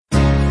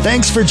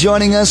Thanks for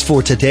joining us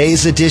for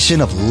today's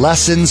edition of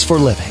Lessons for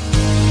Living.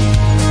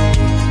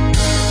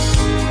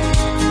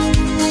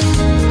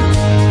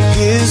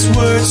 His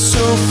word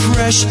so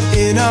fresh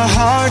in our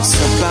hearts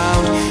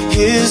abound.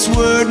 His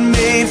word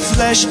made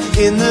flesh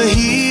in the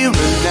here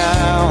and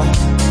now.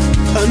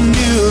 A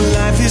new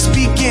life is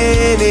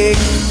beginning.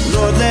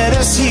 Lord, let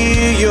us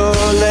hear your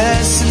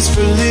lessons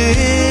for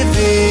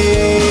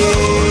living.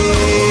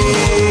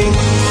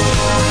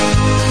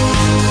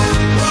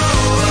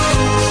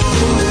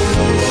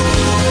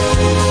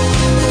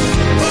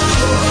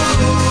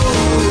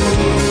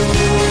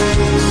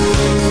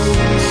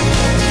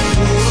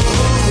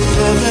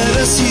 Lord, let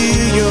us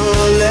hear your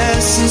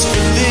lessons for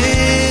living.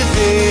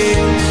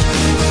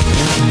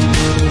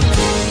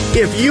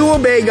 If you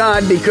obey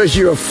God because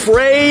you're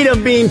afraid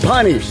of being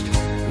punished,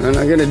 I'm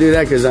not going to do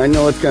that because I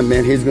know it's coming,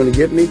 man. He's going to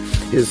get me.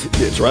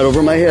 It's right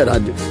over my head. I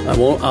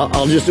won't.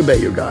 I'll just obey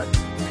you, God.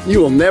 You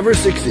will never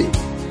succeed.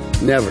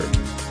 Never.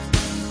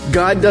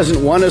 God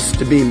doesn't want us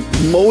to be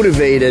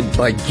motivated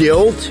by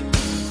guilt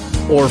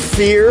or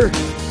fear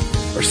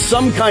or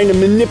some kind of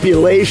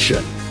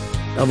manipulation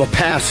of a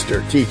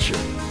pastor, teacher.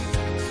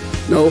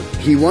 No,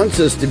 he wants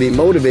us to be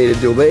motivated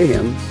to obey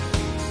him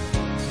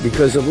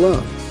because of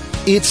love.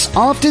 It's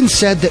often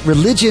said that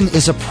religion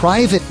is a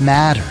private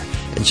matter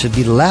and should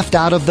be left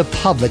out of the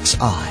public's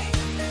eye.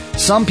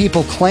 Some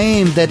people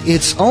claim that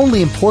it's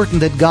only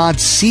important that God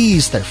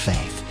sees their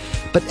faith.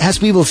 But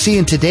as we will see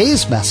in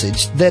today's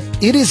message, that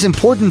it is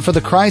important for the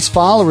Christ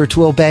follower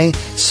to obey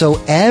so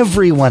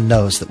everyone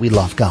knows that we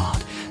love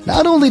God.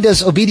 Not only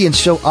does obedience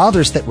show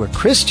others that we're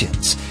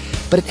Christians,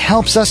 but it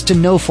helps us to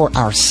know for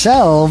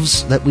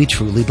ourselves that we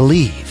truly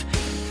believe.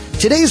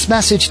 Today's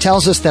message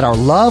tells us that our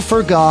love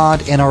for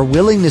God and our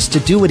willingness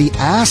to do what He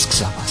asks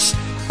of us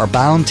are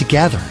bound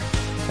together.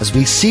 As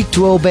we seek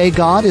to obey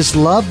God, His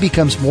love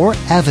becomes more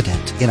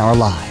evident in our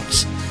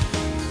lives.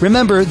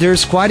 Remember,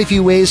 there's quite a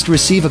few ways to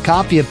receive a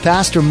copy of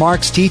Pastor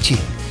Mark's teaching.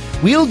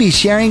 We'll be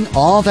sharing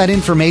all that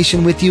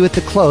information with you at the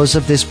close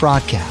of this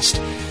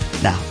broadcast.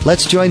 Now,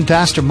 let's join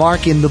Pastor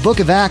Mark in the book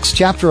of Acts,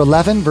 chapter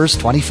 11, verse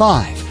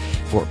 25,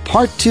 for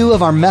part 2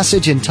 of our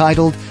message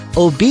entitled,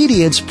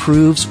 Obedience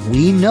Proves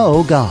We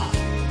Know God.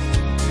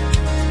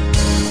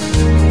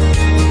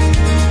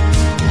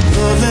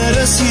 Lord, let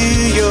us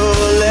hear your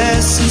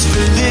lessons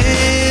for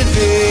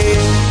living.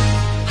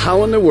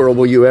 How in the world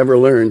will you ever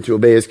learn to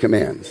obey His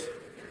commands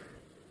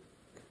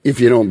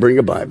if you don't bring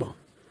a Bible?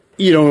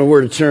 You don't know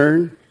where to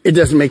turn. It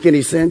doesn't make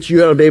any sense.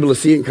 You ought to be able to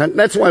see it.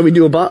 That's why we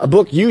do a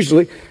book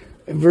usually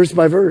verse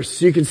by verse,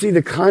 so you can see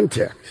the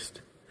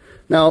context.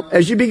 Now,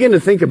 as you begin to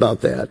think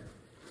about that,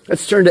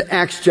 let's turn to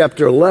Acts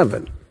chapter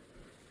 11.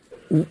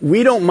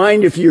 We don't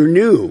mind if you're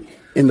new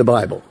in the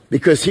Bible,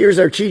 because here's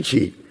our cheat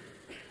sheet.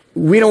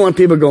 We don't want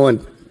people going,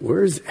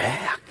 where's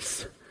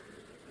axe?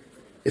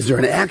 Is there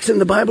an axe in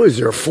the Bible? Is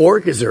there a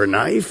fork? Is there a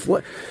knife?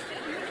 What?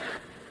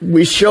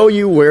 We show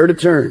you where to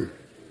turn,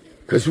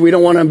 because we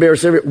don't want to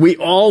embarrass everyone. We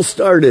all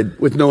started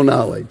with no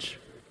knowledge.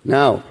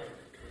 Now,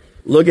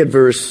 look at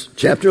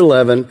chapter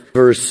 11,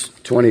 verse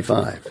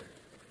 25.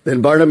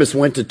 Then Barnabas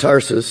went to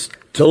Tarsus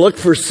to look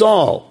for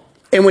Saul,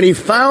 and when he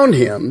found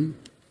him,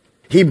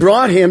 he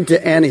brought him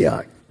to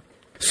Antioch.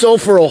 So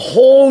for a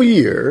whole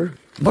year,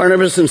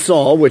 Barnabas and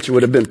Saul, which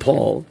would have been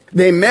Paul,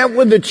 they met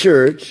with the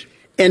church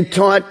and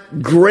taught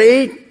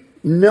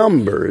great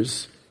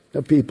numbers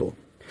of people.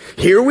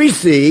 Here we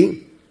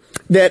see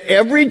that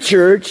every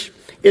church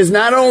is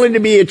not only to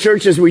be a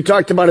church, as we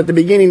talked about at the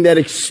beginning, that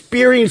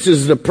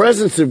experiences the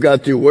presence of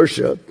God through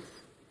worship,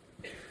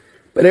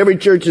 but every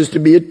church is to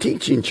be a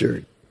teaching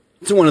church.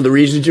 It's one of the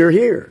reasons you're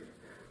here,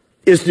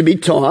 is to be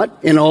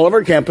taught in all of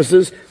our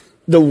campuses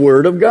the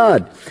Word of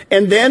God.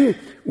 And then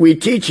we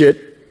teach it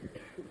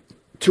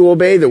to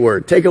obey the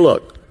Word. Take a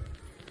look.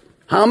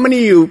 How many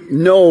of you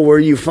know where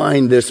you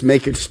find this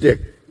make it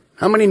stick?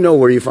 How many know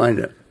where you find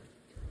it?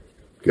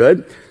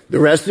 Good. The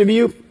rest of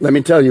you, let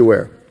me tell you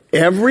where.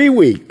 Every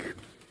week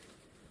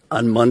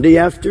on Monday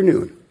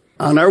afternoon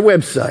on our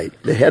website,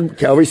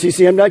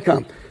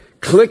 CalvaryCCM.com,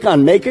 click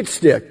on Make It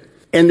Stick,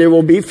 and there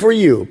will be for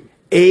you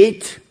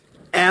 8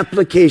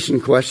 application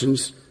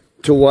questions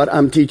to what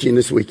I'm teaching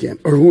this weekend,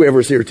 or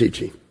whoever's here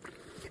teaching.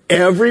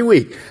 Every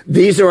week.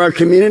 These are our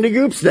community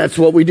groups. That's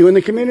what we do in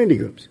the community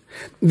groups.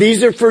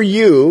 These are for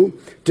you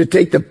to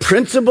take the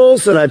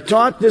principles that I've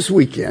taught this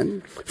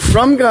weekend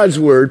from God's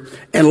Word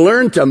and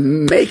learn to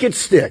make it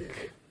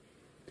stick.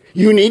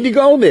 You need to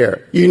go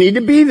there. You need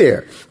to be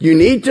there. You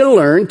need to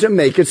learn to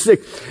make it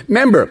stick.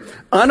 Remember,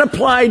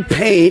 unapplied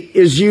paint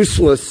is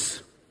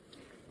useless.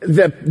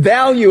 The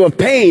value of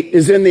paint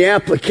is in the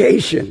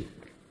application.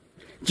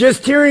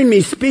 Just hearing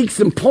me speak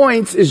some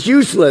points is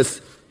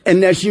useless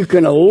unless you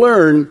can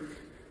learn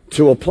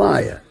to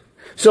apply it.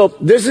 So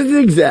this is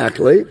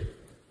exactly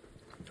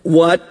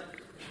what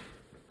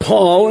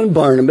Paul and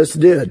Barnabas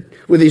did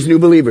with these new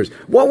believers.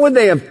 What would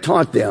they have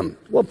taught them?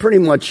 Well, pretty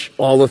much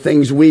all the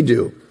things we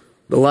do.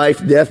 The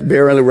life, death,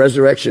 burial, and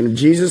resurrection of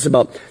Jesus,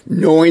 about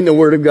knowing the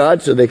Word of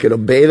God so they could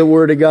obey the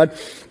Word of God.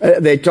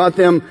 They taught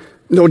them,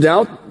 no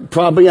doubt,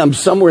 probably I'm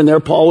somewhere in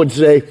there, Paul would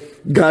say,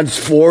 God's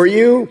for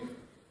you.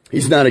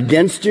 He's not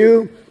against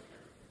you.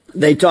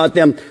 They taught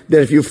them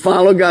that if you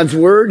follow God's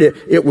word,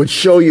 it would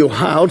show you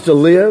how to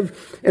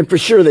live. And for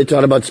sure, they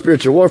taught about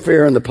spiritual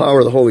warfare and the power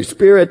of the Holy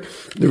Spirit,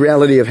 the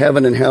reality of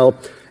heaven and hell,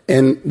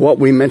 and what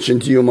we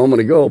mentioned to you a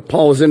moment ago.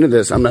 Paul was into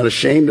this. I'm not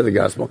ashamed of the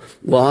gospel.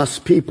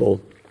 Lost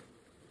people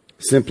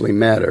simply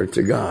matter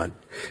to God.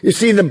 You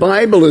see, the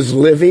Bible is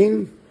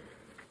living.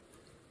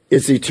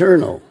 It's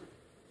eternal.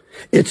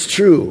 It's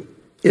true.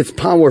 It's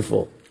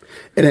powerful.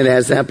 And it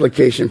has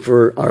application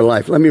for our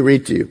life. Let me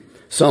read to you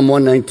Psalm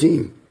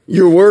 119.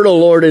 Your word, O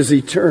Lord, is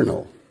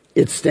eternal.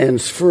 It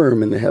stands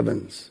firm in the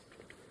heavens.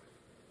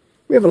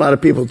 We have a lot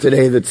of people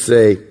today that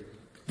say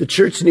the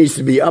church needs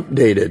to be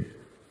updated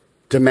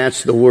to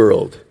match the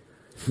world.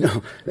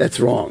 No, that's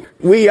wrong.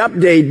 We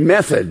update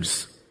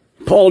methods.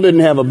 Paul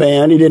didn't have a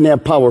band. He didn't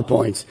have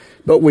PowerPoints.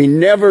 But we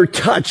never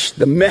touched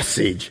the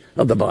message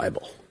of the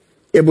Bible.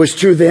 It was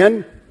true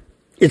then.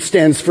 It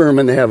stands firm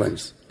in the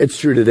heavens. It's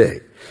true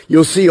today.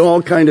 You'll see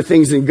all kind of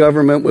things in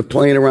government with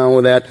playing around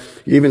with that.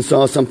 You even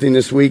saw something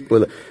this week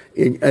with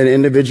an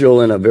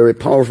individual in a very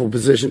powerful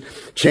position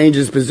change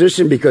his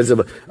position because of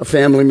a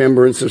family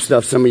member and some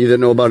stuff. Some of you that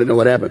know about it know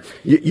what happened.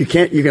 You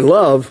can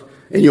love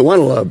and you want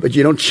to love, but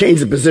you don't change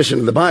the position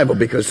of the Bible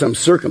because some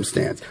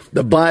circumstance.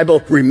 The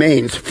Bible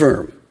remains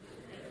firm.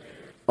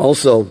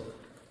 Also,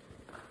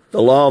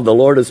 the law of the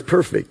Lord is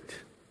perfect.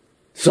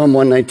 Psalm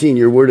 119,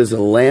 your word is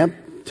a lamp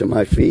to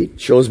my feet,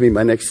 shows me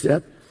my next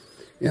step,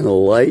 and a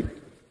light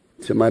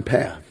to my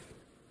path,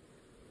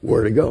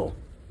 where to go.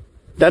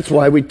 That's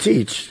why we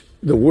teach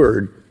the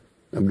Word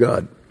of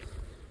God.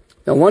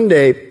 Now, one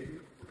day,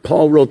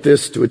 Paul wrote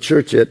this to a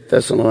church at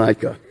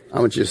Thessalonica. I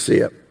want you to see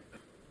it.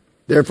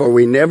 Therefore,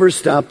 we never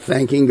stop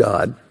thanking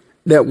God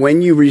that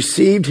when you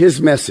received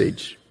his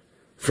message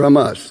from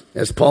us,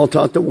 as Paul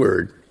taught the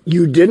Word,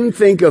 you didn't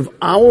think of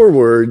our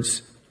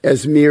words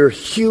as mere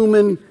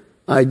human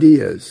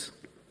ideas.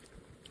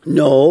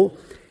 No,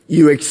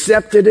 you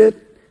accepted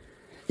it.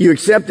 You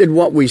accepted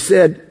what we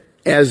said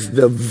as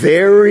the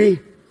very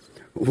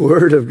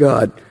Word of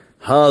God.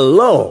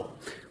 Hello.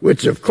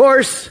 Which, of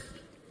course,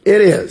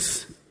 it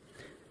is.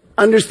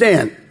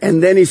 Understand.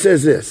 And then he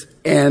says this.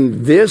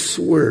 And this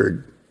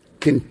Word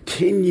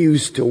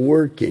continues to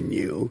work in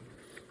you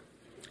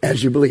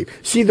as you believe.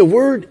 See, the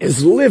Word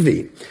is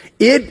living.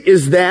 It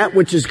is that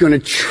which is going to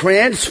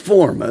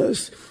transform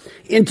us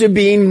into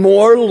being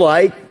more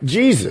like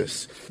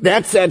Jesus.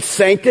 That's that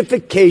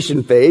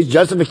sanctification phase.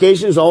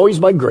 Justification is always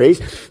by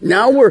grace.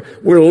 Now we're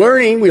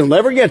learning, we'll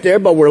never get there,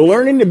 but we're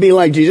learning to be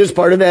like Jesus.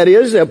 Part of that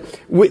is that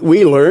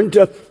we learn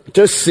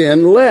to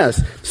sin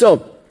less.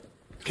 So,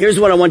 here's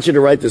what I want you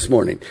to write this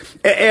morning.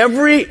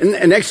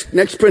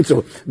 Next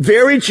principle,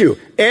 very true.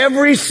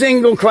 Every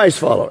single Christ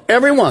follower,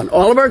 everyone,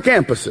 all of our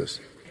campuses,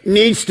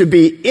 needs to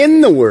be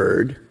in the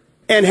Word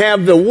and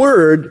have the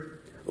Word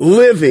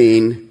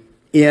living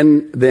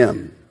in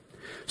them.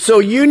 So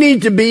you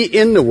need to be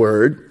in the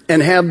Word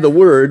and have the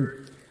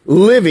Word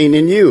living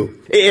in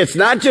you. It's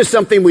not just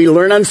something we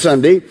learn on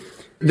Sunday.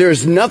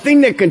 There's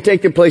nothing that can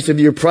take the place of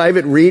your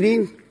private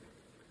reading,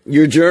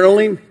 your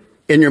journaling,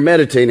 and your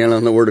meditating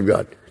on the Word of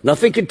God.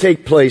 Nothing can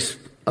take place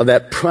of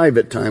that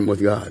private time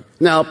with God.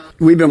 Now,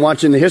 we've been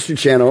watching the History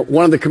Channel.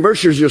 One of the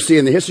commercials you'll see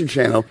in the History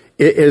Channel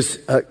is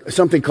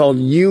something called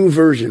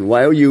YouVersion,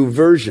 Y-O-U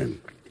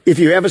version. If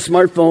you have a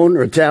smartphone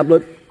or a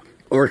tablet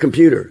or a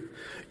computer,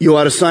 you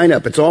ought to sign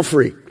up. It's all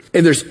free.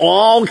 And there's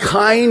all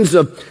kinds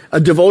of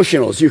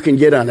devotionals you can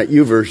get on it,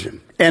 YouVersion.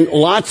 And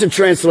lots of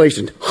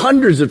translations,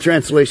 hundreds of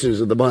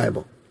translations of the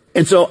Bible.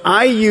 And so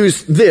I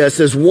use this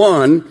as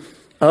one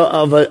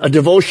of a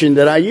devotion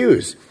that I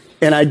use.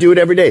 And I do it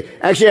every day.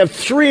 Actually, I have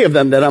 3 of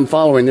them that I'm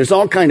following. There's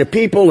all kind of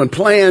people and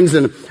plans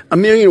and a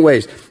million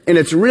ways. And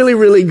it's really,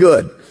 really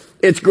good.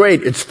 It's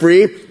great. It's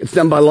free. It's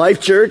done by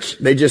Life Church.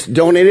 They just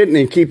donate it and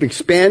they keep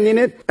expanding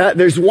it.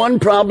 There's one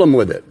problem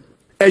with it.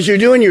 As you're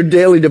doing your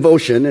daily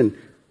devotion, and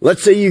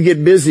let's say you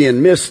get busy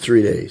and miss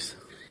 3 days,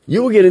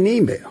 you will get an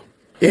email.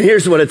 And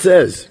here's what it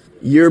says.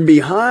 You're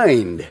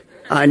behind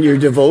on your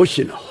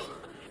devotional.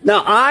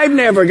 Now, I've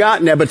never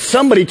gotten that, but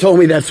somebody told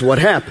me that's what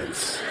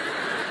happens.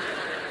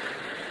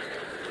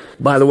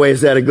 By the way,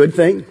 is that a good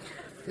thing?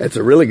 That's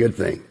a really good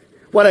thing.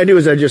 What I do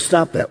is I just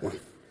stop that one.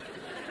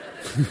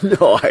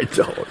 No, I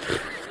don't.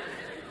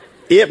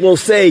 It will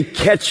say,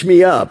 catch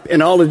me up.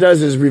 And all it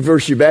does is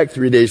reverse you back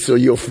 3 days so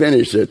you'll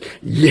finish it.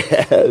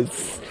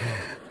 Yes.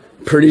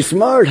 Pretty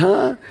smart,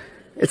 huh?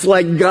 It's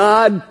like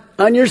God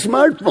on your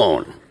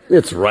smartphone.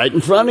 It's right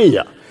in front of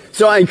you.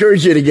 So I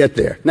encourage you to get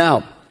there.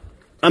 Now,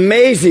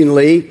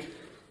 amazingly,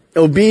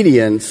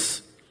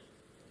 obedience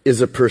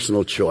is a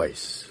personal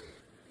choice.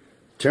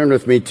 Turn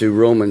with me to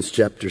Romans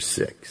chapter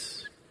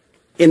 6.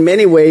 In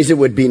many ways, it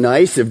would be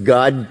nice if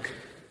God,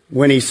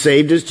 when he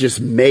saved us,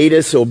 just made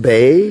us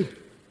obey.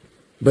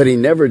 But he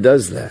never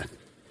does that.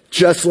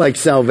 Just like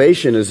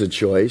salvation is a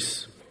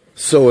choice,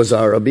 so is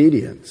our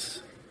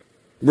obedience.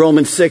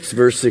 Romans 6,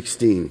 verse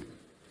 16.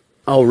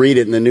 I'll read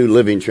it in the New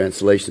Living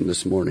Translation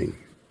this morning.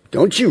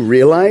 Don't you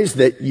realize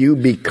that you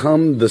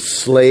become the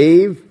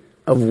slave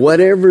of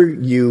whatever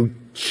you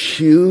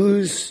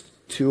choose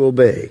to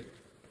obey.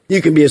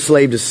 You can be a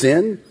slave to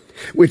sin,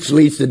 which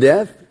leads to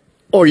death,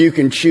 or you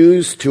can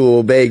choose to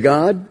obey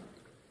God,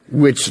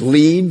 which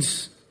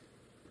leads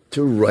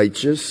to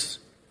righteous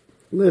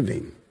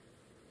living.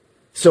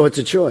 So it's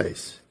a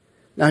choice.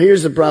 Now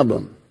here's the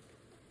problem.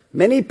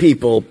 Many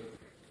people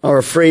are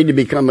afraid to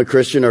become a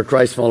Christian or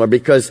Christ follower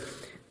because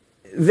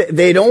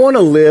they don't want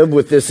to live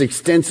with this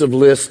extensive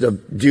list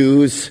of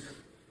do's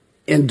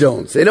and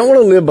don'ts. They don't want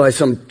to live by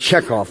some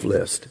checkoff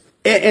list.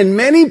 And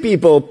many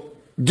people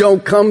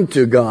don't come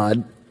to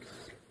God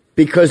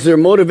because their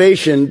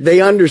motivation, they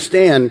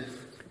understand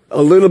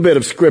a little bit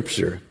of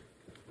Scripture.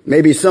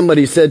 Maybe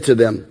somebody said to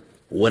them,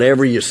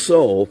 whatever you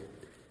sow,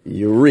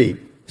 you reap.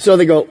 So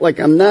they go,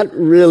 I'm not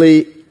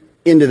really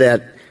into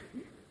that.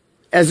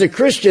 As a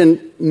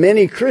Christian,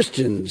 many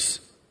Christians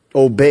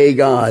obey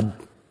God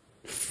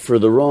for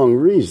the wrong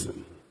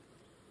reason.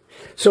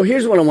 So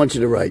here's what I want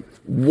you to write.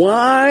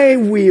 Why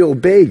we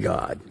obey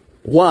God.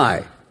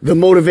 Why? The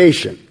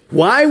motivation.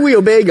 Why we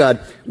obey God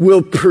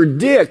will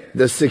predict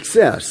the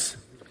success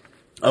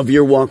of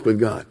your walk with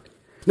God.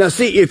 Now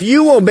see, if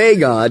you obey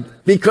God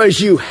because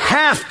you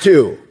have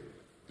to,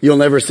 you'll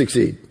never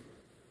succeed.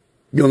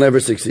 You'll never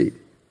succeed.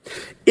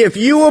 If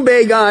you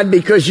obey God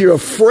because you're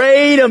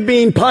afraid of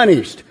being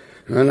punished,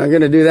 I'm not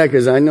going to do that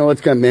because I know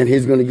it's coming. Man,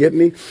 he's going to get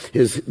me.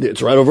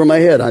 It's right over my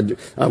head.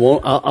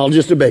 I'll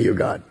just obey you,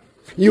 God.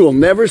 You will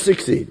never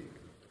succeed.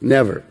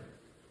 Never.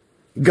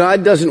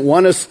 God doesn't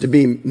want us to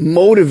be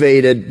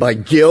motivated by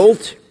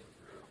guilt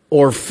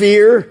or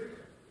fear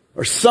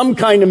or some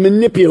kind of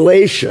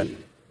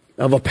manipulation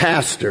of a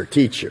pastor,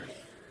 teacher.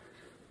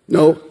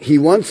 No, he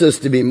wants us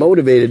to be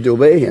motivated to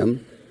obey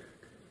him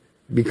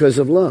because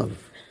of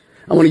love.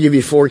 I want to give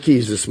you 4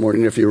 keys this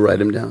morning if you write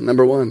them down.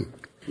 Number 1,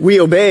 we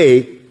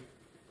obey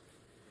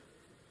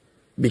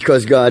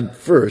because God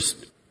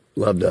first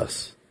loved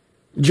us.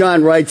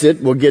 John writes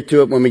it. We'll get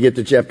to it when we get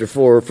to chapter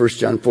 4, 1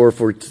 John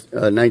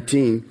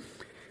 4:19.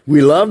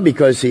 We love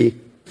because he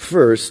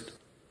first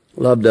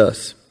loved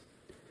us.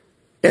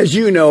 As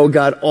you know,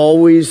 God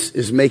always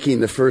is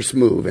making the first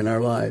move in our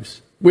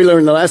lives. We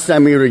learned the last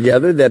time we were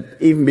together that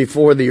even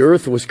before the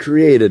earth was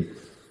created,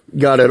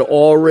 God had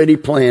already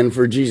planned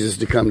for Jesus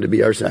to come to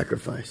be our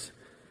sacrifice.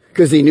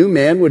 Because he knew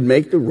man would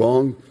make the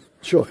wrong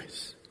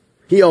choice.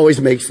 He always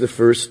makes the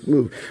first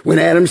move. When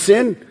Adam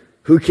sinned,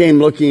 who came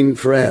looking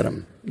for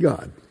Adam?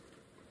 God.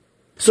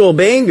 So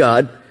obeying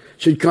God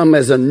should come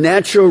as a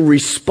natural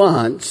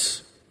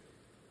response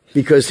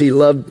because he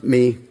loved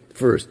me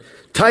first.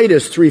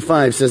 Titus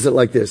 3:5 says it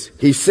like this.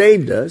 He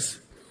saved us,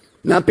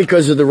 not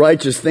because of the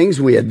righteous things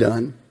we had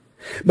done,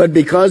 but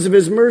because of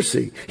his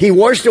mercy. He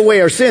washed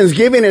away our sins,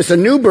 giving us a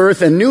new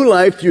birth and new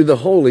life through the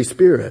Holy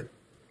Spirit.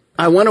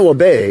 I want to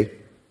obey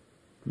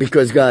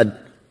because God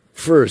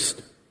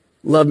first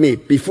loved me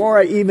before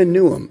I even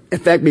knew him. In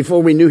fact,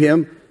 before we knew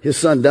him, his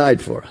son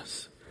died for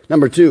us.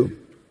 Number 2,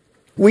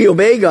 we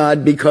obey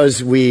God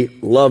because we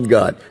love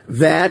God.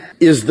 That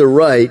is the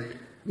right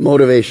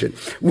motivation.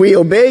 We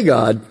obey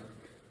God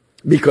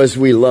because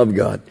we love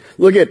God.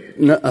 Look at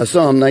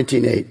Psalm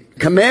 19:8.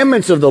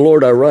 Commandments of the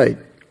Lord are right,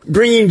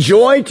 bringing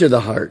joy to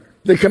the heart.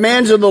 The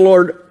commands of the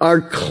Lord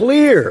are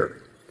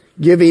clear,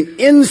 giving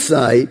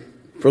insight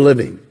for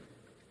living.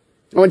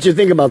 I want you to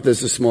think about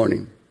this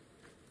morning.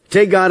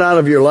 Take God out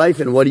of your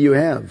life and what do you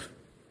have?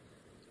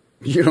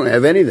 You don't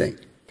have anything.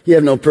 You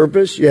have no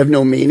purpose. You have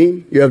no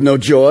meaning. You have no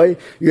joy.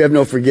 You have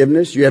no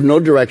forgiveness. You have no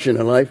direction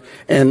in life.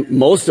 And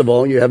most of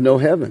all, you have no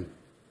heaven.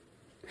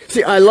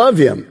 See, I love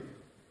him.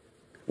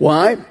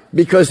 Why?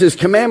 Because his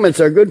commandments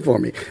are good for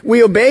me.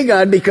 We obey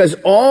God because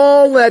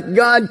all that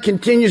God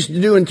continues to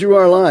do and through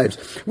our lives.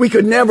 We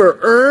could never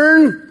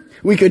earn,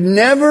 we could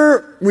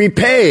never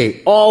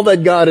repay all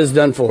that God has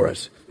done for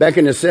us. Back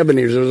in the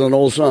 70s, there was an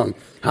old song.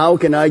 How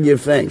can I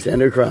give thanks,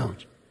 enter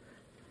crowds,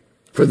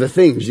 for the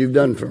things you've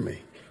done for me?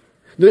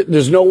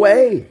 There's no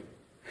way.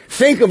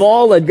 Think of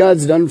all that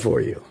God's done for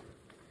you.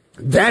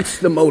 That's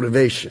the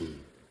motivation.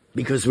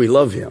 Because we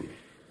love him.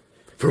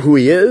 For who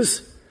he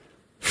is,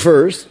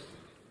 first,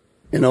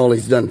 and all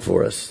he's done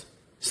for us,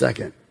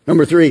 second.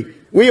 Number 3,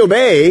 we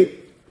obey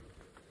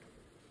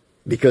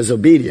because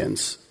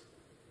obedience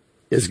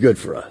is good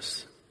for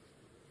us.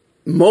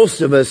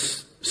 Most of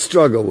us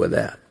struggle with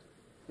that.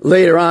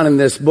 Later on in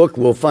this book,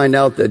 we'll find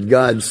out that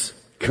God's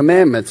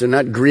commandments are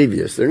not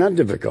grievous. They're not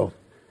difficult.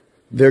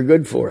 They're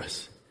good for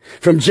us.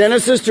 From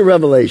Genesis to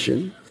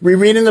Revelation, we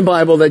read in the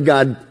Bible that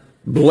God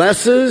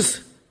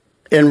blesses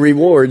and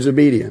rewards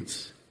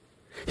obedience.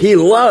 He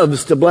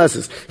loves to bless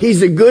us.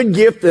 He's a good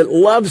gift that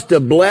loves to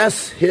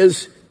bless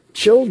his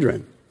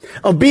children.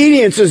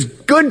 Obedience is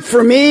good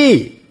for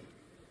me,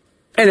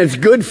 and it's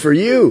good for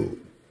you.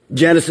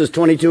 Genesis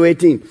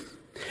 22:18.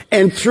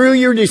 And through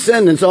your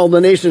descendants, all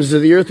the nations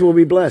of the earth will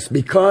be blessed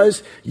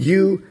because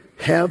you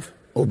have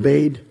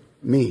obeyed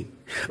me.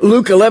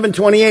 Luke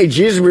 11:28,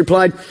 Jesus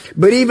replied,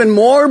 but even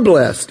more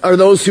blessed are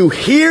those who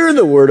hear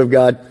the word of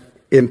God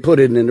and put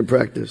it into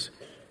practice.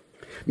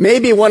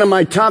 Maybe one of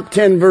my top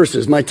 10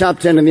 verses, my top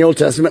 10 in the Old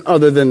Testament,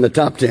 other than the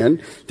top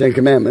 10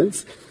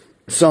 Commandments,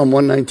 Psalm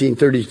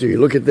 119:32.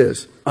 Look at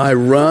this. I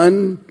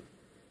run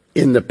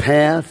in the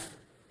path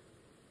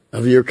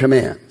of your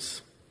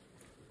commands,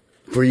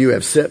 for you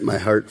have set my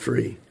heart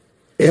free.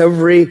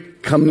 Every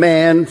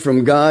command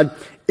from God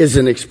is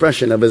an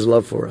expression of his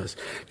love for us.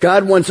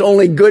 God wants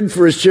only good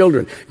for his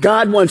children.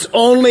 God wants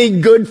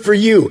only good for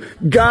you.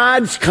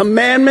 God's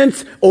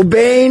commandments,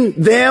 obeying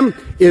them,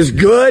 is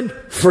good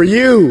for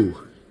you.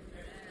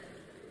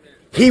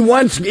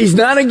 He's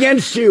not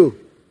against you.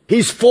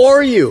 He's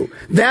for you.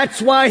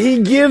 That's why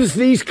he gives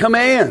these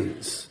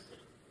commands.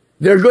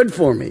 They're good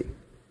for me.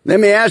 Let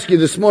me ask you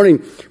this morning,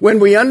 when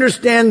we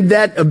understand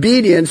that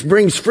obedience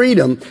brings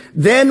freedom,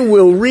 then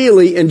we'll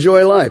really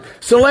enjoy life.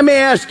 So let me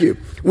ask you,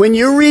 when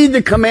you read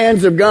the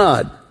commands of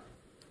God,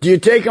 do you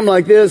take them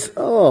like this?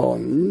 Oh,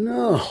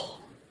 no.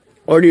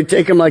 Or do you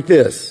take them like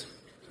this?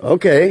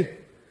 Okay,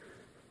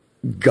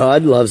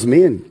 God loves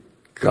me and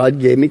God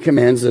gave me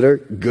commands that are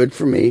good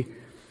for me.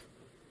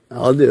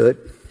 I'll do it.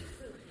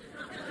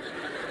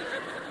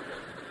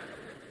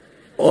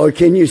 Or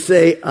can you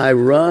say, I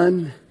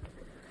run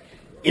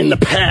in the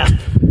path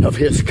of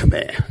his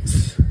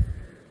commands?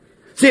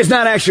 See, it's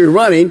not actually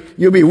running.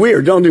 You'll be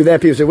weird. Don't do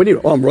that. People say, what do you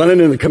do? Oh, I'm running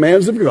in the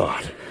commands of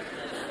God.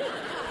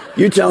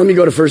 You tell them you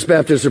go to First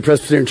Baptist or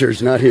Presbyterian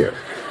Church, not here.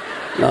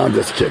 No, I'm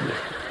just kidding.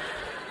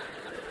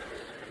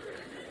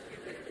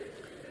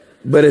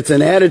 But it's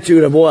an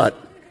attitude of what?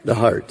 The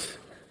heart.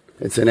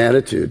 It's an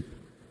attitude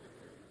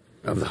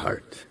of the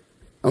heart.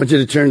 I want you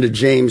to turn to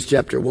James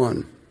chapter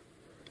 1.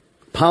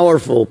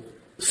 Powerful,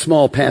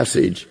 small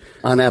passage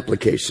on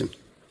application.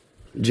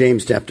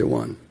 James chapter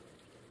 1.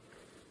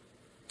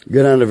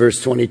 Go down to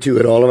verse 22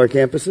 at all of our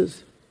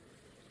campuses.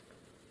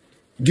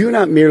 Do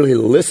not merely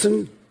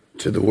listen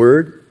to the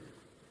word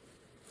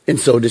and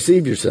so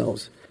deceive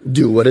yourselves.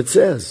 Do what it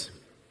says.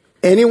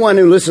 Anyone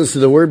who listens to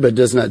the word but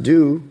does not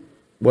do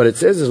what it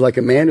says is like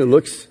a man who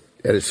looks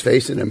at his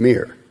face in a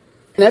mirror,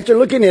 and after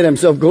looking at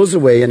himself goes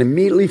away and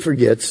immediately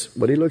forgets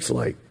what he looks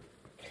like.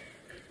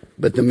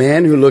 But the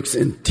man who looks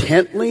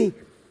intently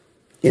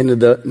into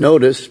the,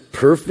 notice,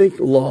 perfect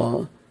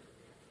law,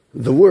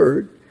 the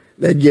word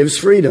that gives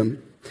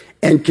freedom,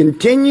 and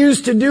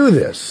continues to do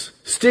this,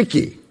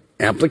 sticky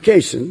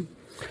application,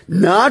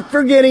 not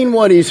forgetting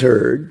what he's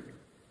heard,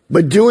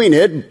 but doing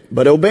it,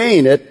 but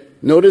obeying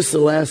it. Notice the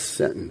last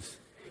sentence.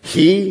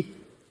 He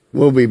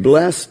will be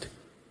blessed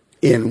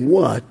in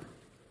what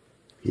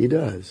he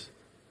does.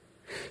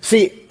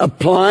 See,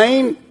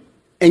 applying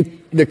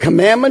and the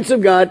commandments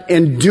of God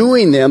and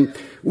doing them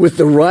with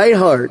the right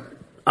heart,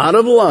 out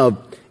of love,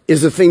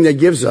 is the thing that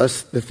gives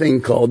us the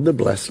thing called the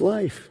blessed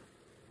life.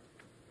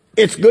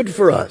 It's good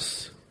for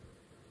us.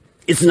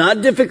 It's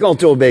not difficult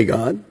to obey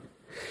God.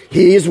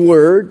 His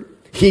word,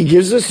 he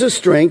gives us the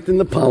strength and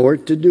the power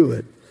to do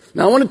it.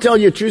 Now, I want to tell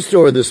you a true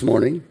story this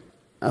morning.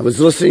 I was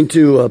listening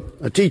to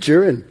a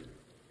teacher, and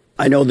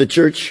I know the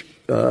church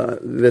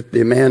that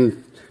the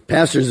man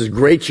pastors is a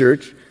great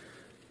church,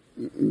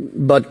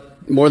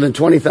 but more than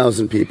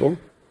 20,000 people,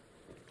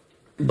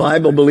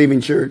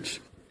 Bible-believing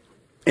church.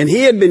 And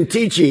he had been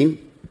teaching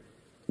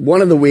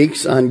one of the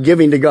weeks on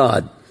giving to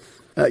God,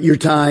 your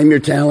time, your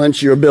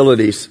talents, your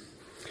abilities.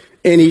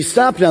 And he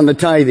stopped on the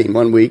tithing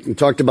one week and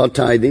talked about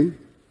tithing,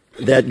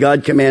 that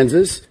God commands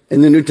us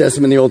in the New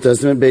Testament and the Old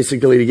Testament,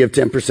 basically to give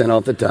 10%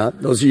 off the top.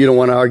 Those of you who don't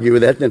want to argue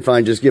with that, then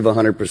fine, just give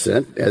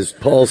 100%, as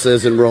Paul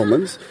says in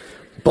Romans.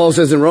 Paul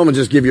says in Romans,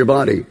 just give your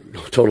body,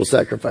 total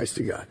sacrifice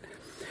to God.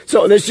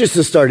 So that's just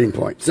a starting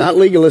point. It's not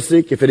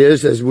legalistic. If it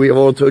is, as we have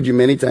all told you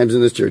many times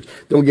in this church,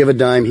 don't give a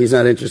dime. He's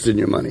not interested in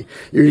your money.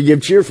 You're to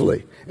give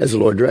cheerfully as the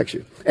Lord directs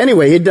you.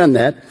 Anyway, he'd done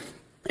that.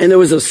 And there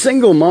was a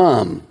single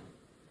mom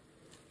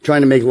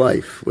trying to make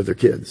life with her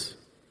kids.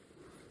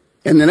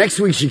 And the next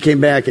week she came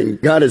back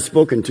and God had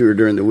spoken to her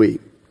during the week.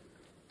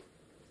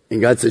 And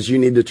God says, you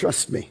need to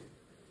trust me.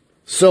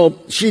 So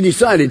she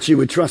decided she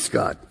would trust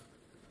God.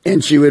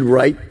 And she would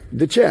write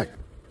the check.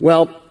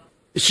 Well,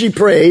 she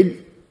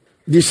prayed,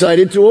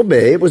 decided to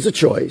obey. It was a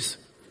choice.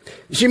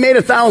 She made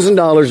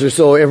 $1,000 or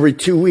so every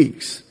 2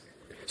 weeks.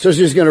 So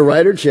she was going to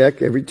write her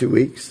check every 2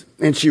 weeks.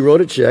 And she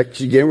wrote a check.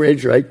 She getting ready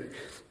to write,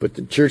 put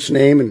the church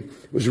name, and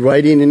was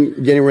writing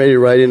and getting ready to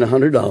write in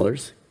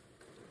 $100.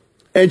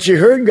 And she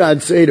heard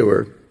God say to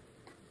her,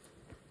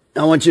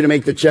 I want you to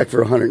make the check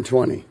for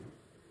 $120.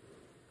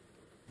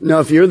 Now,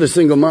 if you're the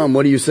single mom,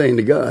 what are you saying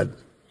to God?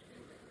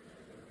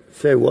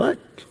 Say, what?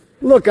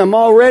 Look, I'm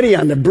already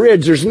on the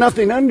bridge. There's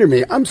nothing under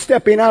me. I'm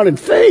stepping out in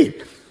faith.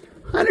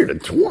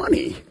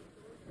 120.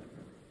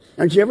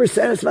 Aren't you ever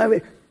satisfied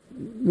with it?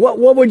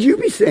 What would you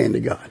be saying to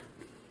God?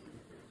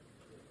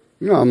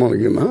 No, I'm only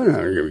giving 100. I'm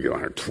going to give you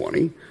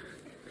 120.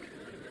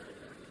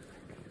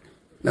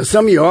 Now,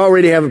 some of you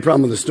already have a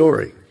problem with the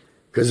story,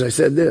 because I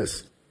said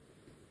this.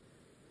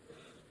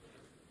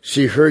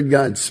 She heard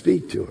God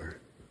speak to her.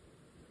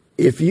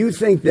 If you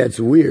think that's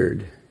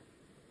weird,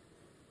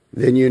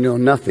 then you know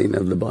nothing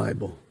of the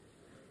Bible.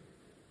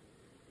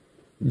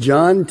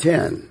 John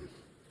 10,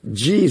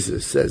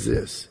 Jesus says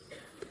this,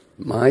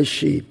 my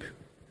sheep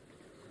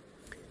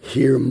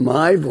hear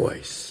my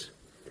voice,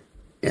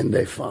 and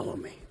they follow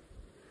me.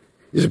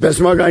 You say,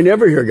 Pastor Mark, I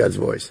never hear God's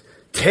voice.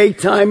 Take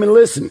time and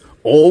listen.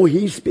 Oh,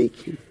 he's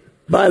speaking.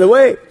 By the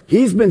way,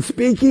 he's been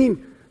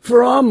speaking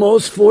for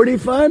almost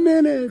 45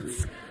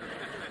 minutes.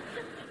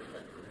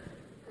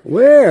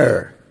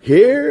 Where?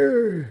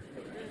 Here?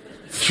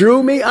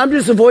 Through me? I'm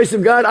just the voice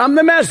of God. I'm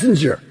the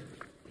messenger.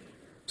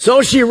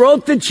 So she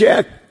wrote the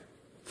check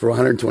for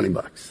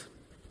 $120.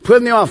 Put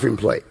in the offering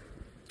plate.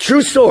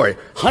 True story.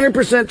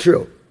 100%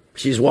 true.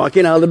 She's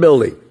walking out of the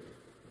building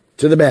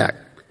to the back.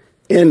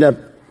 And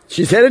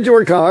she's headed to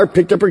her car,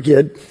 picked up her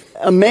kid.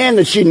 A man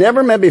that she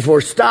never met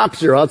before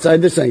stops her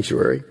outside the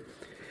sanctuary.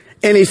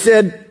 And he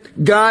said,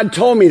 God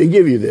told me to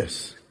give you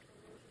this.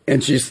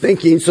 And she's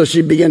thinking, so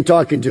she began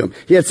talking to him.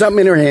 He had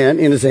something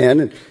in his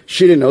hand, and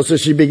she didn't know, so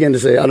she began to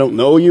say, I don't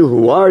know you.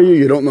 Who are you?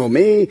 You don't know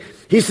me.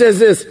 He says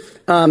this,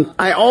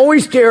 I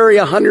always carry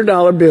a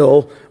 $100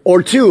 bill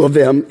or two of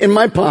them in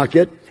my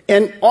pocket,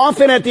 and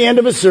often at the end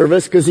of a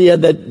service, because he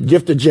had that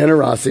gift of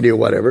generosity or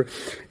whatever,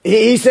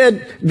 he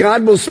said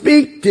God will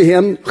speak to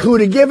him who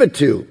to give it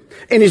to.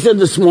 And he said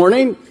this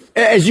morning,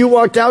 as you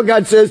walked out,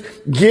 God says,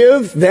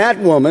 give that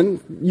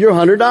woman your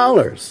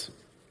 $100.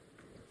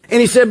 And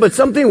he said, but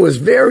something was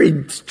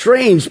very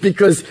strange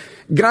because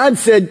God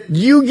said,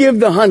 you give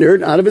the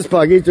 100 out of his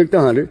pocket. He took the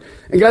 100.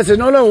 And God said,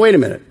 no, wait a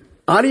minute.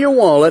 Out of your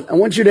wallet, I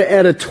want you to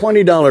add a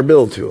 $20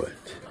 bill to it.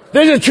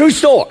 There's a true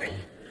story.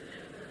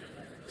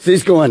 So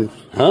he's going,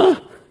 huh?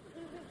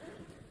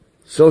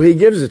 So he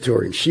gives it to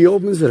her and she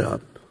opens it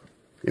up.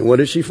 And what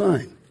does she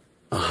find?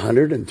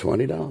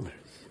 $120.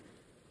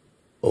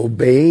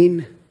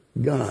 Obeying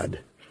God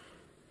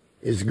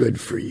is good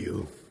for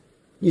you.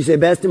 You say,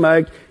 Pastor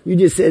Mark, you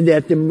just said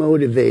that to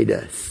motivate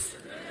us.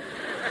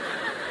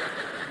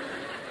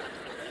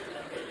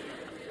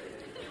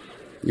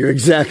 You're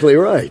exactly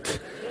right.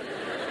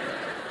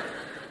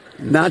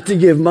 Not to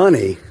give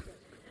money,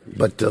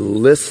 but to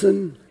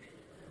listen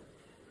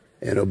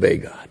and obey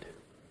God.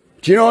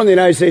 Do you know in the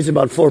United States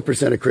about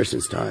 4% of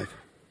Christians tithe?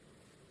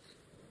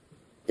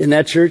 In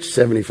that church,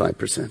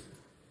 75%.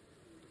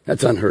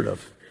 That's unheard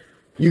of.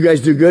 You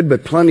guys do good,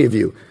 but plenty of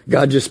you,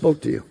 God just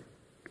spoke to you.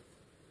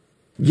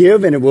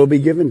 Give and it will be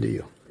given to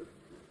you.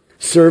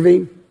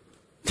 Serving,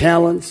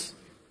 talents,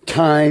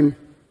 time,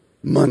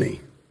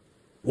 money.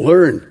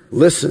 Learn,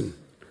 listen,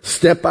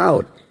 step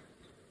out.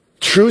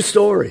 True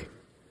story.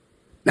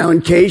 Now,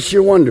 in case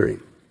you're wondering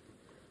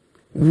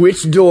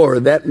which door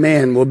that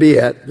man will be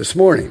at this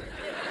morning,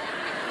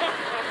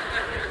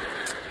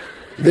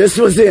 this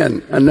was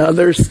in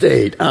another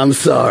state. I'm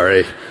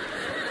sorry.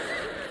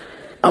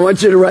 I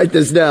want you to write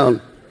this down.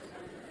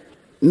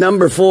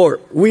 Number 4,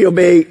 we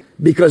obey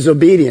because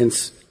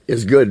obedience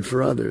is good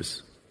for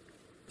others.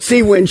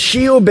 See, when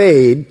she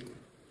obeyed,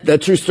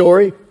 that true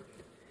story,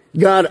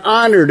 God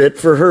honored it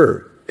for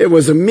her. It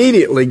was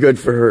immediately good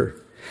for her.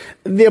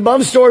 The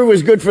above story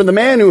was good for the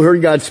man who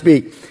heard God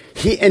speak.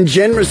 He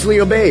generously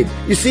obeyed.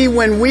 You see,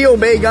 when we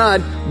obey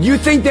God, you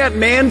think that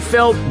man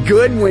felt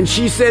good when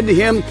she said to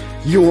him,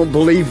 you won't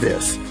believe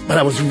this, but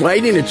I was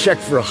writing a check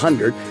for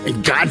 100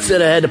 and God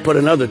said I had to put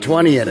another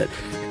 20 in it.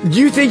 Do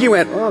you think he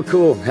went, oh,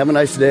 cool, have a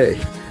nice day?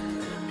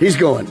 He's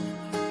going,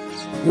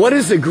 what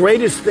is the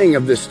greatest thing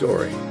of this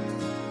story?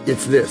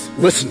 It's this.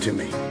 Listen to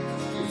me.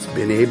 It's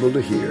been able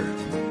to hear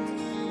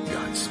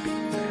God speak.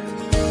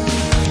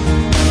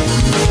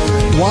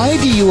 Why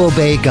do you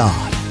obey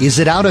God? Is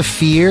it out of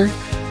fear?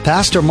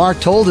 Pastor Mark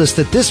told us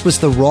that this was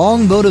the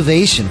wrong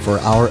motivation for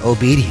our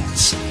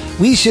obedience.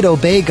 We should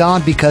obey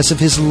God because of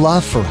His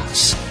love for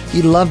us.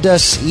 He loved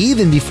us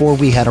even before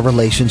we had a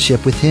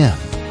relationship with Him.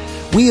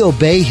 We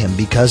obey Him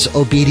because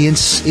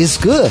obedience is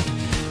good.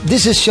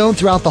 This is shown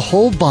throughout the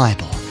whole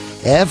Bible.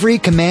 Every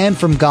command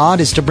from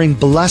God is to bring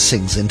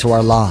blessings into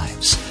our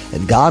lives,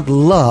 and God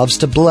loves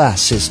to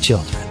bless His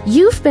children.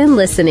 You've been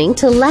listening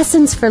to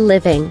Lessons for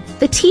Living,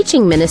 the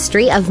teaching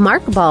ministry of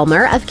Mark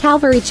Balmer of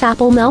Calvary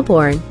Chapel,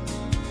 Melbourne.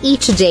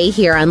 Each day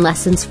here on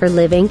Lessons for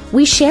Living,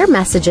 we share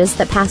messages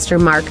that Pastor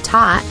Mark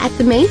taught at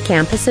the main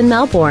campus in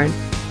Melbourne.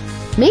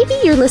 Maybe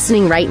you're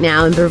listening right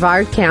now in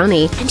Brevard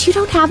County and you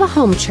don't have a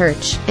home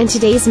church, and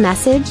today's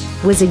message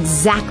was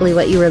exactly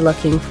what you were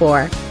looking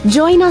for.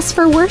 Join us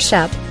for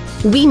worship.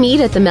 We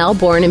meet at the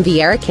Melbourne and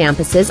Viera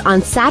campuses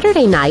on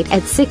Saturday night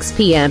at 6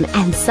 p.m.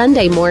 and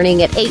Sunday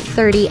morning at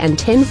 8:30 and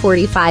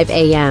 10:45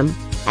 a.m.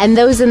 And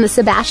those in the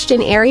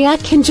Sebastian area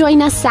can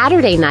join us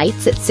Saturday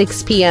nights at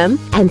 6 p.m.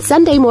 and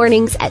Sunday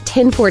mornings at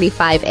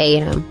 10:45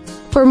 a.m.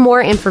 For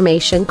more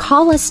information,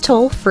 call us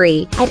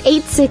toll-free at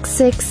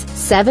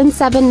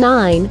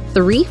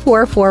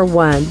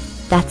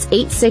 866-779-3441. That's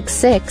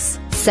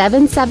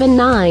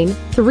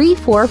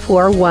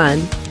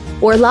 866-779-3441.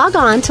 Or log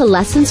on to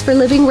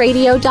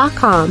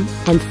lessonsforlivingradio.com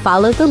and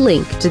follow the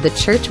link to the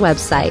church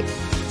website.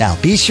 Now,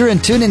 be sure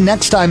and tune in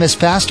next time as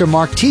Pastor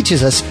Mark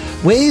teaches us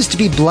ways to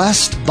be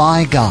blessed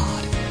by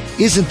God.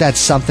 Isn't that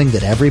something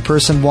that every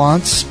person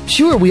wants?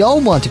 Sure, we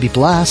all want to be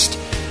blessed.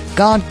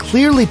 God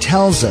clearly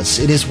tells us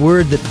in His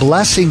Word that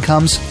blessing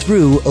comes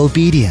through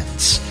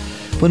obedience.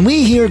 When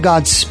we hear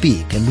God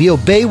speak and we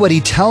obey what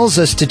He tells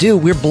us to do,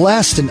 we're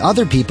blessed and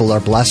other people are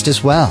blessed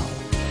as well.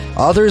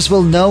 Others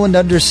will know and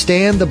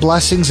understand the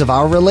blessings of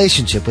our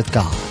relationship with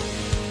God.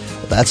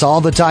 That's all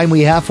the time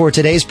we have for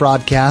today's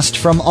broadcast.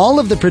 From all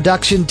of the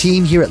production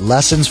team here at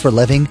Lessons for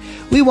Living,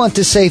 we want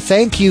to say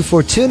thank you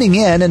for tuning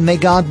in and may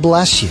God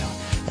bless you.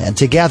 And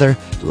together,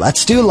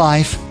 let's do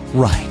life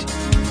right.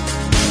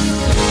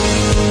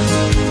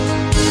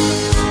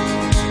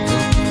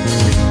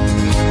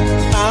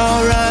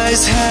 Our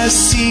eyes have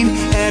seen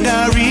and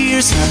our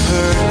ears have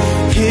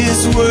heard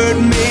His word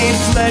made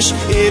flesh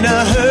in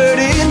a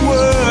hurting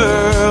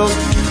world.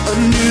 A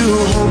new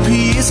hope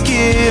He is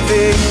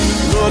giving.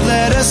 Lord,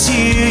 let us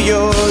hear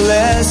your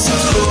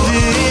lessons for living.